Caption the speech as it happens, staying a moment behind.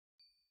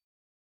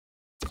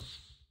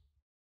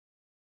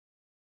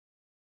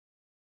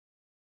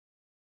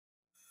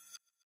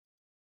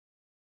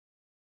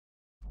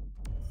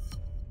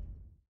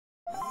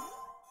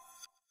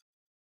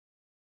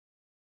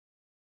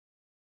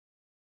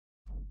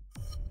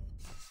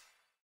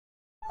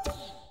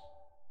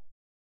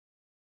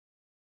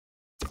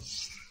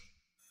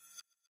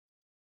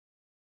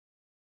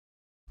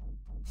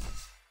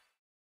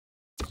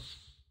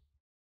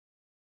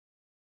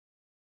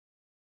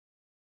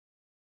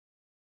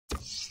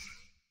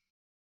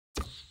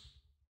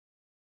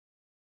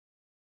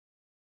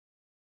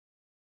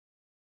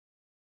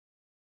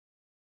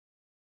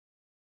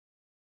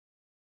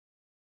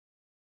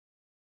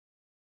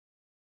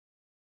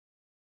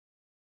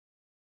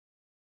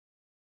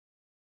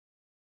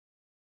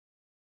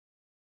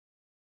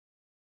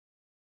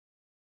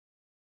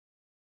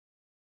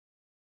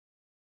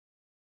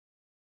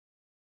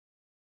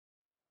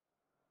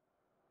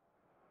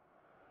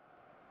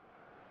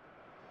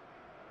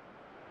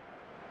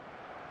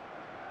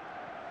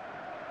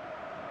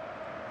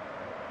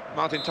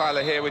Martin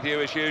Tyler here with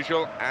you as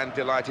usual, and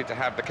delighted to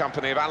have the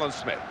company of Alan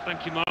Smith.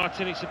 Thank you,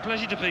 Martin. It's a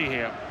pleasure to be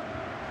here.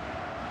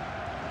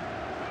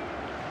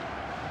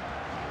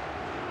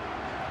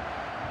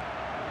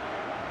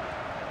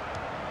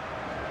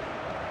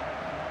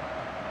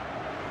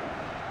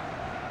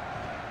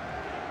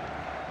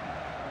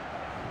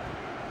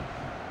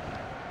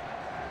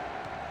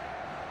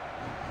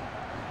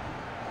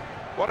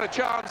 What a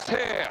chance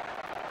here!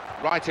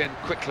 Right in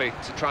quickly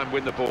to try and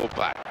win the ball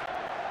back.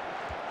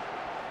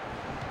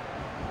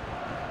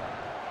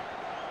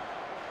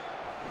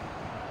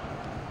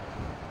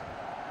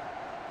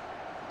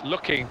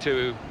 Looking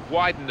to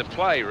widen the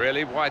play,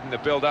 really, widen the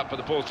build-up, but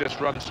the ball's just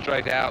run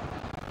straight out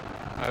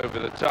over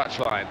the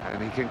touchline.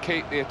 And he can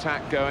keep the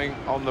attack going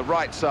on the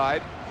right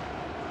side.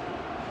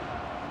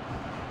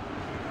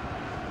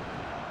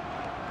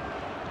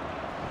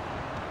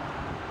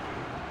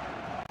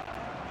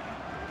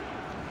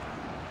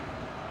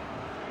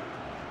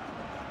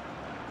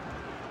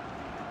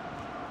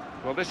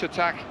 Well, this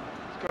attack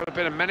has got a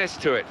bit of menace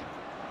to it.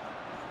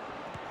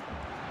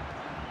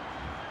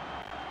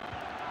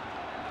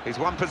 He's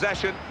won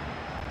possession.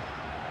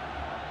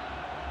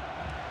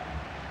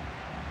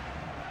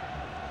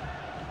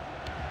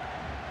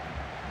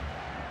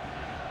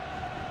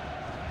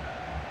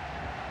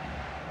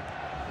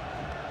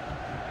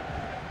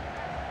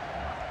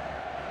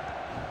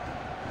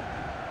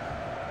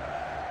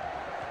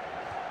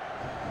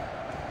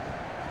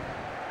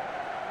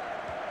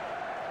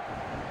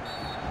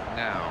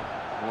 Now,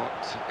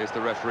 what is the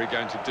referee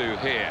going to do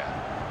here?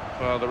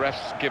 Well, the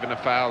ref's given a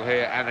foul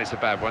here, and it's a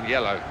bad one,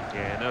 yellow.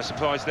 Yeah, no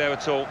surprise there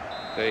at all.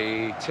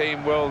 The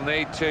team will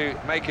need to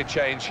make a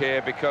change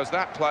here because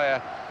that player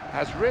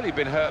has really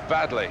been hurt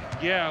badly.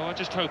 Yeah, well, I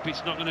just hope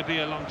it's not going to be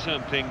a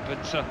long-term thing, but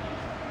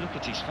look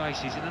at his face,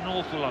 he's in an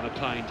awful lot of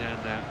pain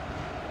down there.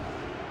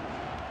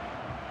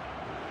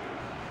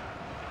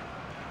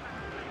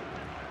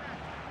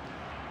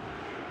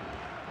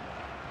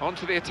 On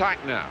to the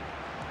attack now.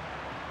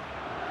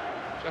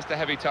 Just a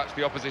heavy touch,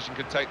 the opposition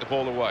could take the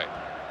ball away.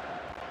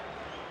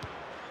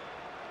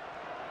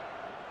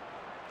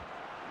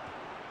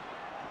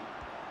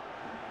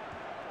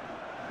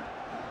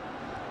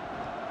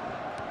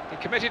 He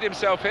committed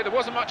himself here, there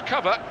wasn't much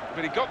cover,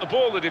 but he got the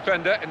ball, the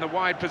defender, in the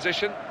wide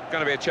position.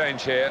 Going to be a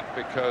change here,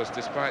 because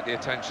despite the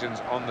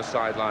attentions on the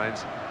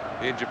sidelines,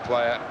 the injured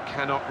player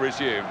cannot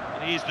resume.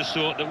 He's the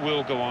sort that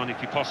will go on if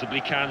he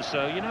possibly can,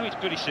 so, you know, it's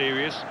pretty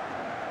serious.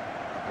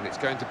 And it's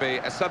going to be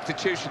a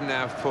substitution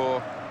now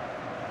for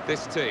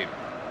this team.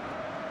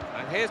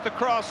 And here's the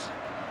cross.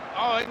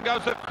 Oh, in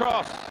goes the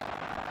cross.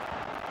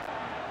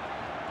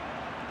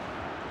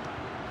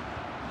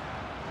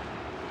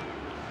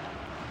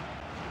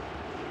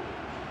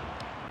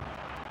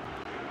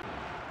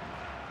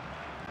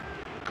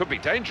 Could be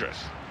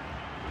dangerous.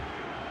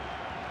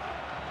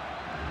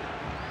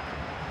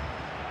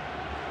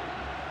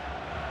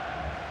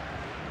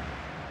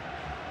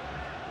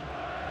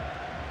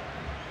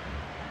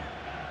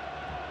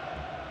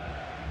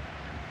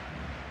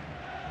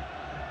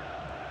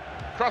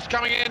 Cross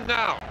coming in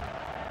now.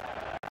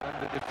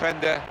 And the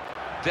defender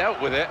dealt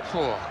with it.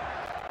 Oh,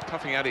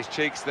 puffing out his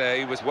cheeks there,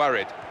 he was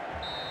worried.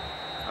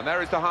 And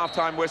there is the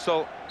half-time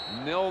whistle,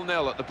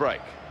 0-0 at the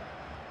break.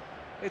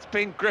 It's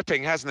been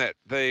gripping, hasn't it,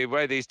 the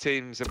way these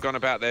teams have gone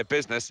about their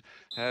business.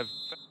 And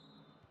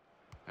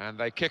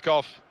they kick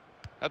off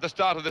at the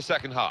start of the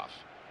second half.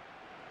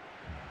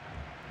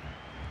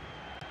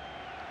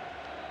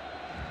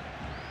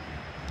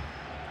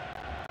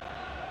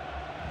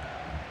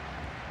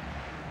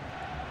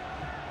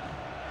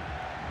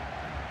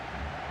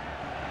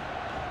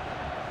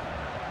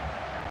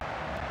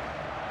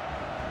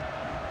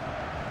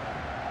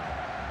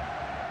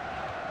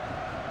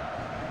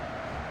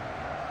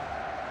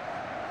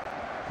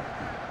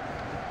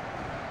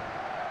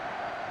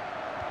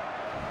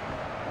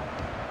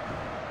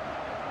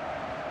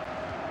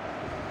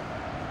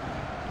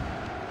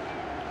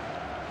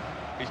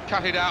 He's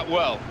cut it out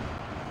well.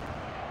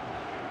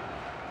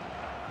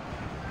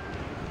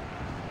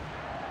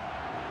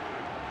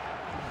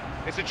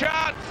 It's a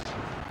chance!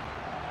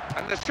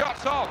 And the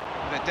shot's on.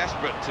 They're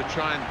desperate to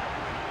try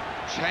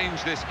and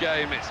change this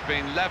game. It's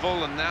been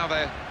level, and now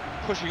they're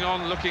pushing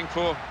on, looking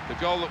for the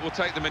goal that will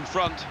take them in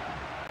front.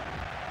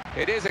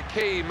 It is a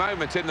key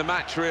moment in the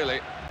match, really.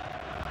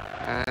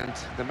 And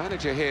the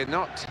manager here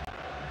not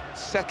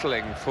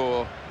settling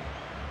for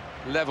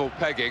level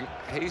pegging.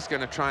 He's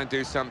going to try and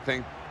do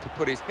something to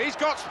put his... He's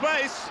got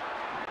space!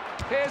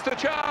 Here's the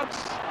chance!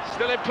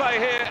 Still in play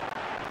here.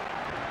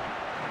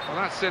 Well,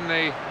 that's in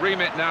the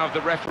remit now of the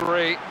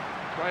referee.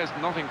 Player's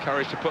not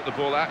encouraged to put the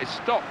ball out. It's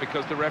stopped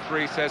because the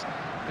referee says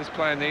this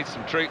player needs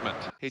some treatment.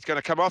 He's going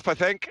to come off, I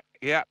think.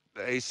 Yeah,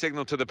 he's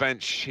signalled to the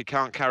bench. He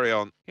can't carry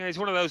on. Yeah, he's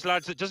one of those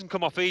lads that doesn't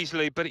come off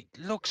easily, but it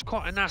looks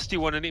quite a nasty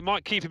one, and it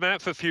might keep him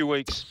out for a few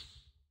weeks.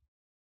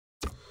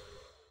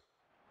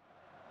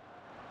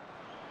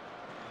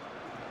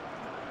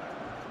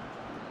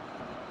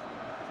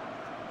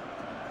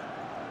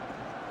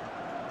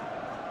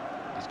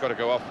 He's got to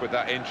go off with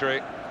that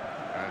injury.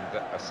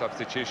 And a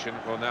substitution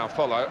will now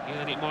follow.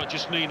 Yeah, and it might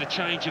just mean a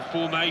change of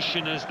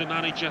formation as the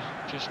manager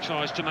just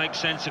tries to make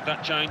sense of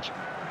that change.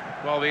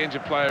 Well, the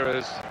injured player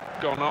has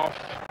gone off.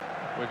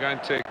 We're going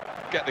to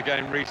get the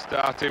game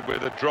restarted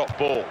with a drop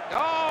ball.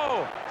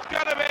 Oh, it's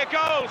got to be a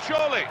goal,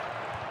 surely.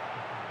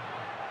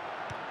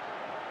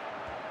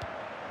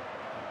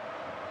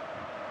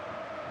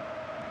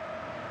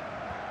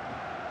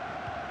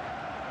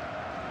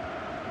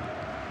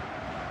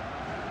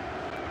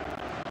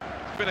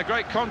 It's been a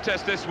great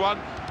contest, this one,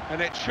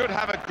 and it should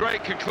have a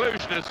great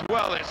conclusion as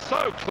well. It's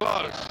so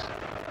close.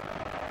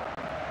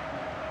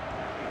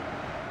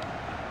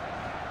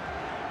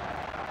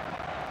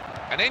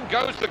 And in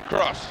goes the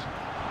cross.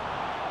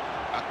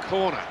 A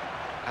corner,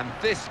 and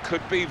this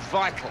could be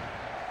vital.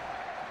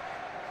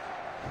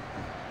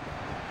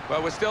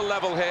 Well, we're still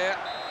level here,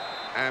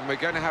 and we're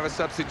going to have a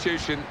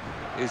substitution.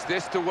 Is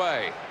this the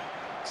way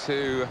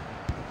to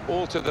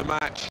alter the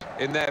match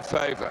in their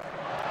favour?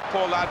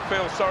 Poor lad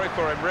feels sorry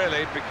for him,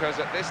 really, because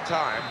at this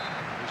time,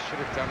 he should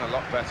have done a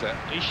lot better.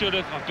 He should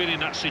have. I've been in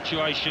that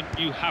situation.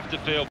 You have to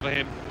feel for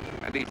him.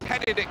 And he's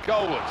headed it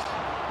goalwards.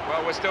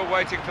 Well, we're still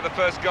waiting for the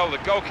first goal. The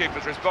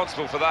goalkeeper's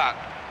responsible for that.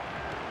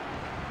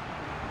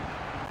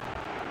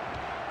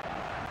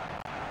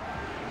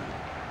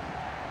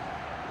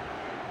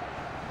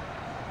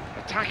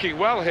 Attacking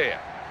well here.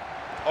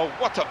 Oh,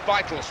 what a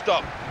vital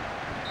stop.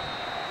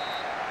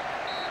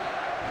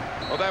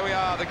 Well, there we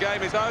are. The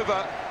game is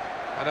over.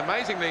 And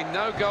amazingly,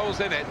 no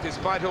goals in it,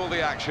 despite all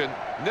the action.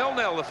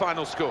 0-0 the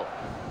final score.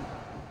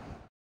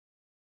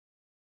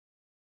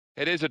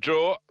 It is a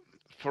draw,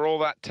 for all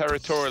that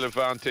territorial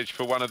advantage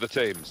for one of the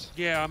teams.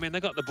 Yeah, I mean,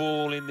 they got the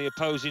ball in the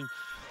opposing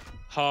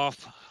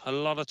half a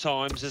lot of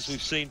times, as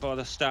we've seen by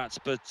the stats,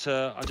 but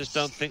I just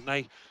don't think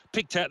they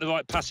picked out the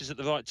right passes at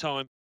the right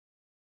time.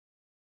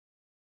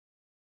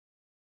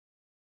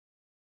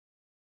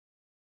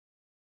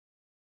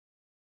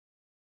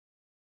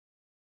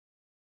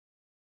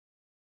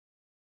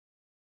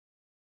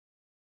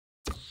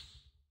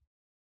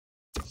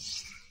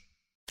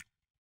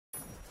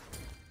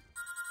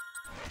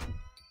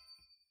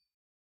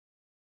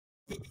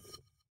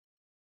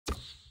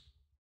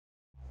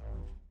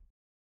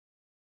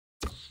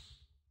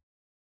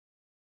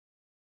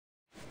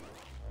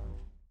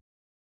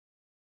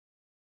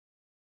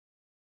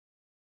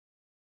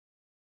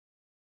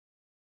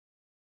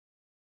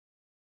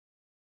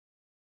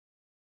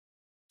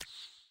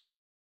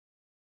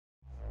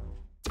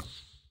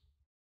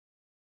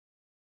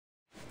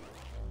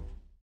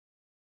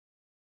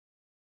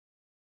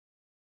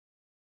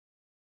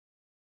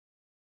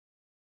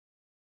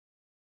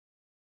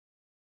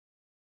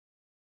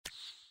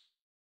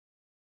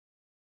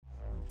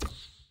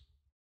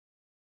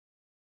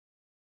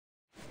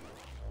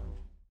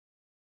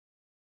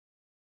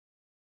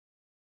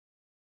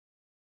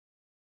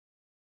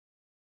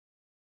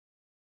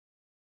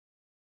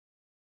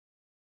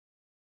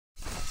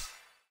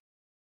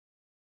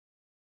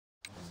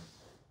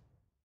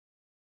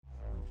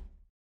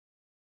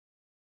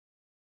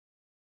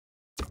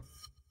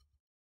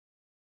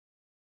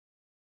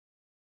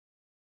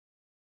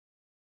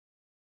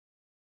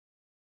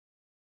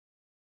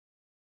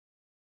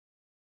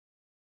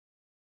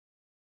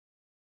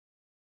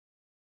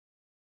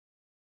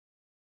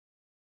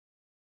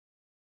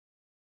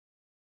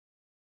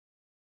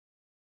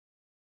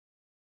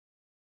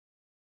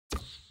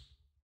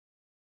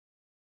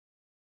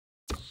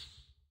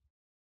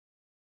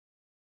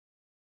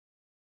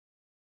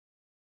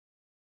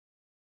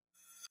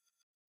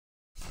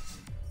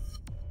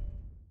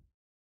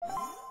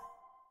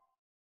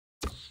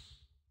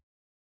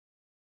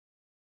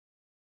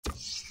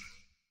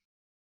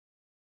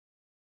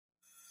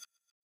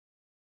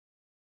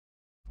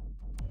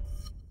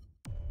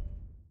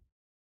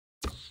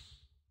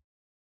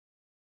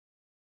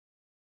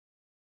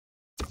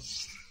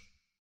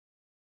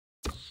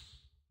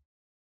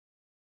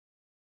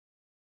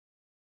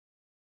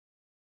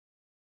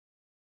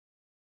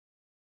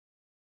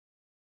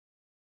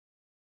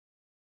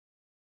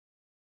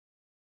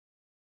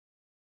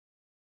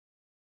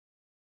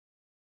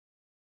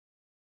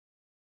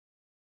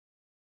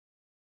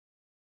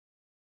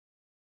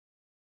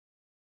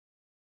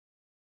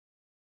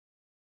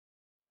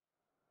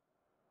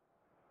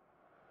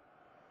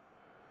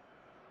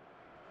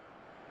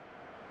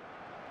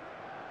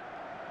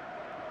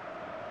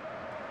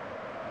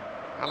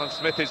 Alan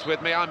Smith is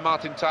with me. I'm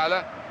Martin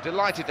Tyler.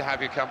 Delighted to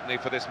have your company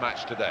for this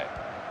match today.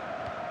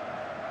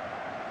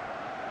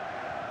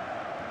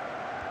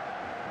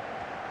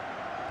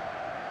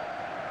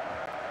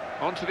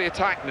 On to the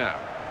attack now.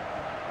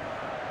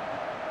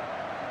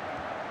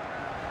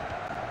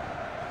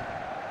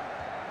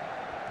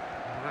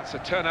 And that's a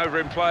turnover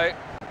in play.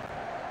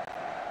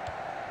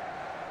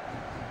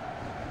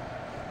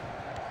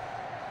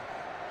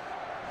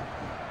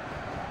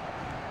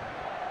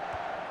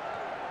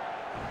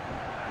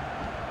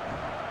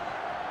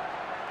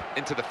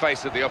 Into the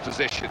face of the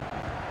opposition.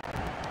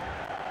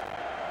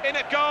 In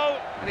at goal,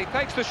 and he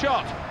takes the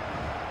shot.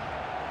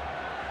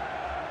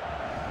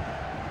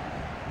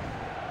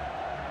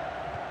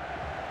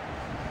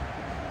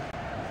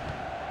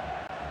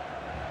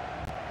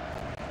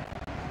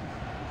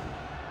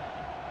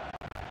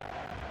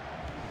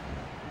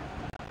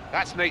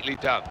 That's neatly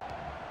done.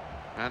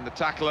 And the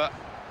tackler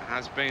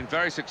has been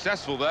very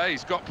successful there.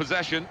 He's got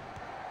possession.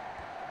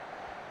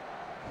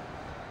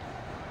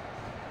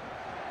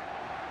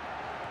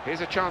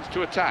 Here's a chance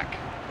to attack.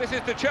 This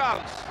is the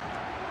chance.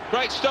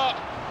 Great stop.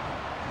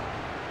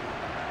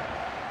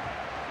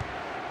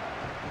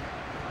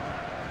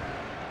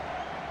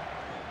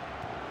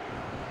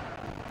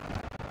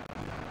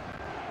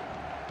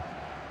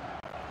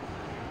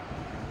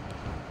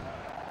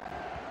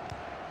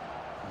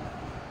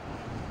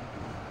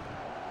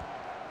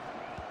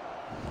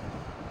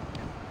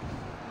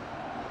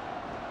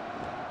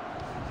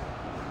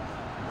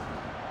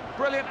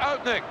 Brilliant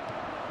opening.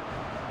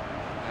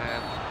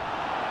 And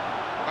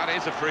that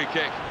is a free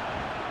kick.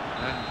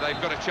 And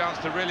they've got a chance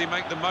to really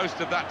make the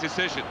most of that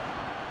decision.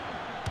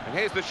 And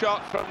here's the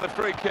shot from the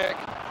free kick.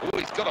 Oh,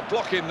 he's got a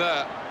block in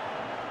there.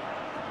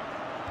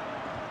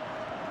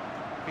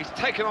 He's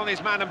taken on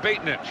his man and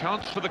beaten it.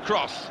 Chance for the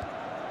cross.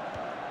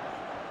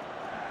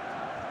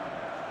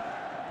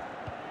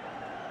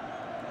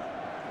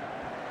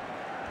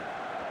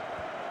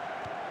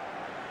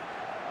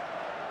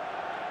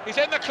 He's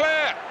in the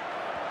clear.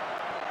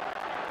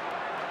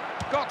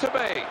 Got to be,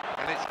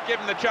 and it's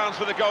given the chance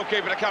for the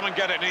goalkeeper to come and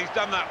get it, and he's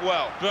done that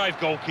well. Brave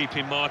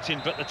goalkeeping, Martin,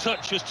 but the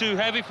touch was too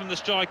heavy from the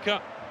striker.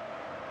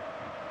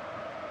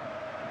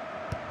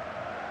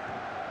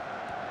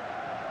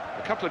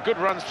 A couple of good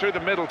runs through the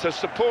middle to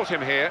support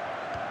him here.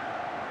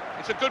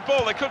 It's a good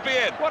ball, they could be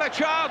in. What a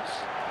chance!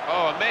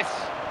 Oh, a miss.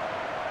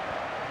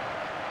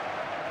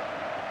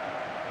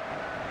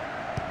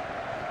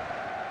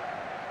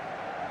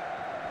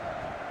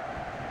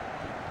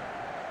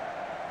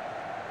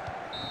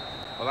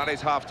 Well, that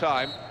is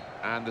half-time,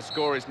 and the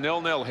score is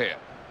 0-0 here.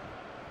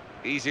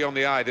 Easy on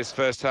the eye this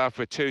first half,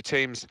 with two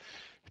teams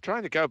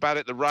trying to go about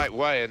it the right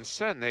way, and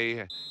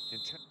certainly...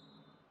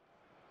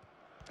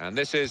 And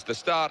this is the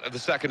start of the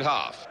second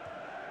half.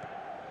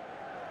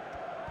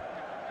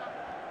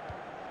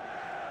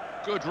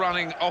 Good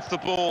running off the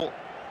ball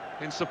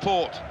in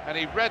support, and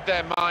he read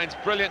their minds.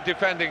 Brilliant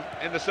defending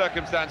in the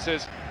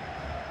circumstances.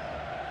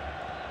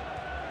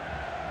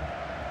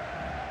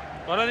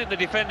 I don't think the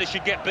defender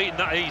should get beaten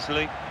that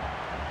easily.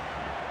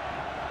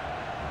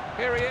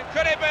 Here he is.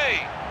 Could it be?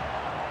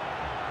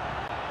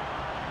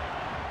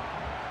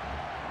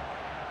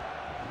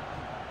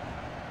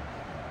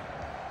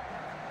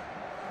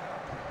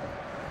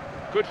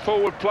 Good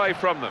forward play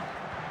from them.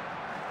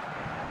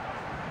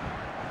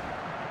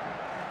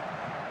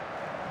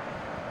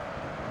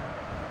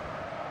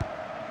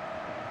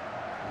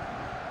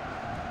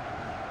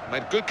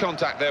 Made good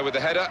contact there with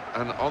the header,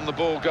 and on the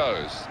ball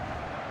goes.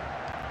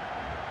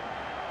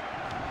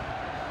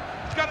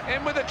 He's got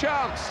in with a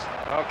chance.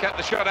 Oh, kept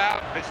the shot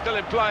out. It's still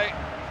in play.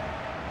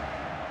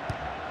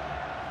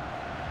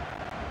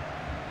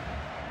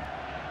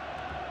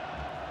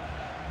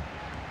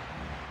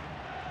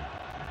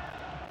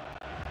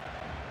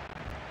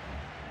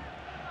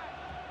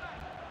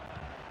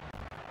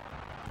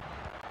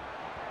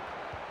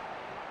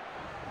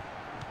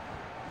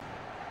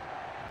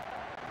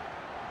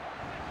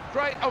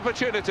 Great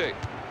opportunity.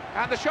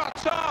 And the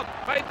shot's on.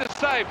 Made the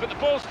save, but the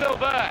ball's still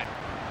there.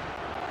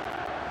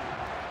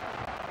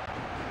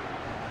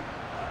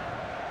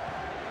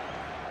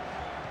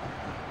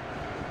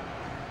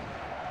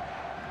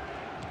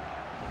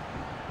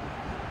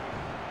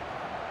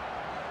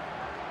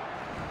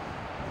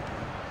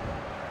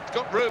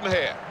 Got room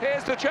here.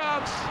 Here's the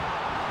chance.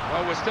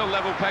 Well, we're still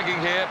level pegging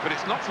here, but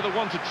it's not for the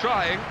want of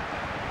trying.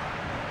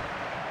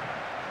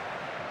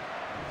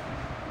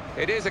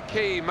 It is a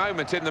key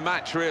moment in the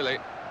match, really.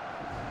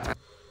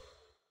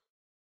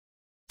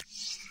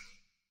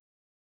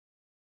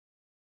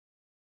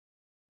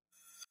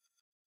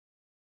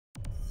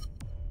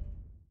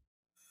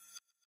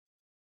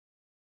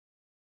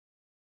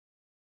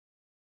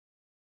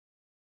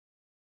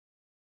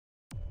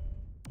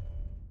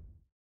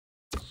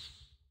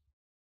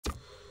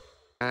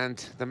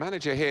 And the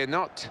manager here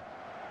not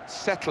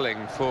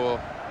settling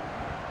for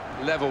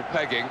level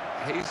pegging.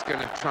 He's going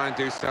to try and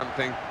do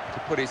something to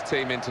put his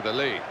team into the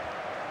lead.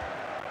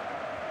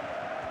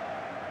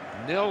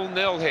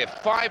 0-0 here.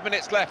 5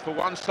 minutes left for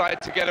one side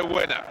to get a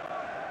winner.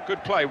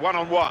 Good play,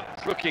 one-on-one.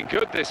 It's looking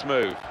good, this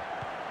move.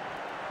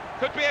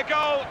 Could be a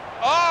goal.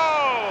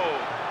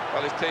 Oh!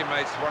 Well, his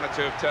teammates, one or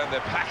two, have turned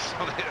their backs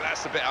on it.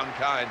 That's a bit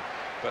unkind.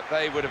 But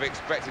they would have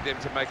expected him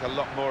to make a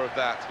lot more of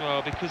that.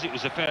 Well, because it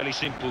was a fairly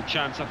simple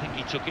chance, I think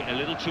he took it a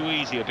little too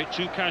easy, a bit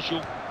too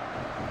casual.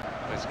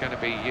 It's going to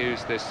be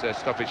used, this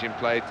stoppage in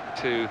play,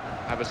 to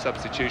have a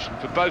substitution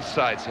for both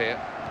sides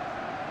here.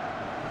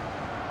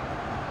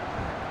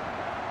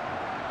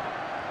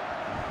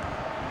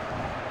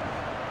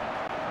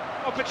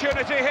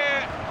 Opportunity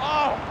here.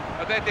 Oh!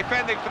 And they're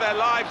defending for their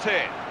lives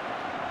here.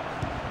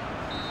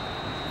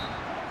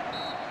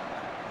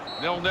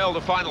 0-0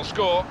 the final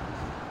score.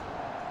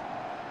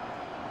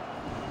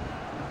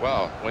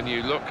 Well, when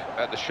you look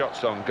at the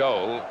shots on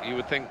goal, you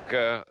would think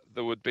there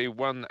would be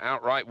one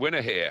outright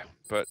winner here,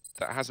 but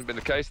that hasn't been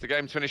the case. The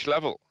game's finished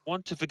level.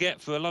 One to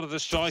forget for a lot of the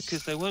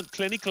strikers, they weren't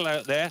clinical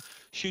out there.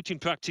 shooting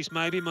practice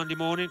maybe Monday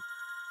morning.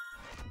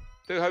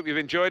 Do hope you've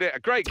enjoyed it. A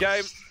great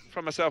game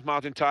from myself,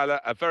 Martin Tyler.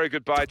 A very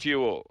good bye to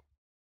you all.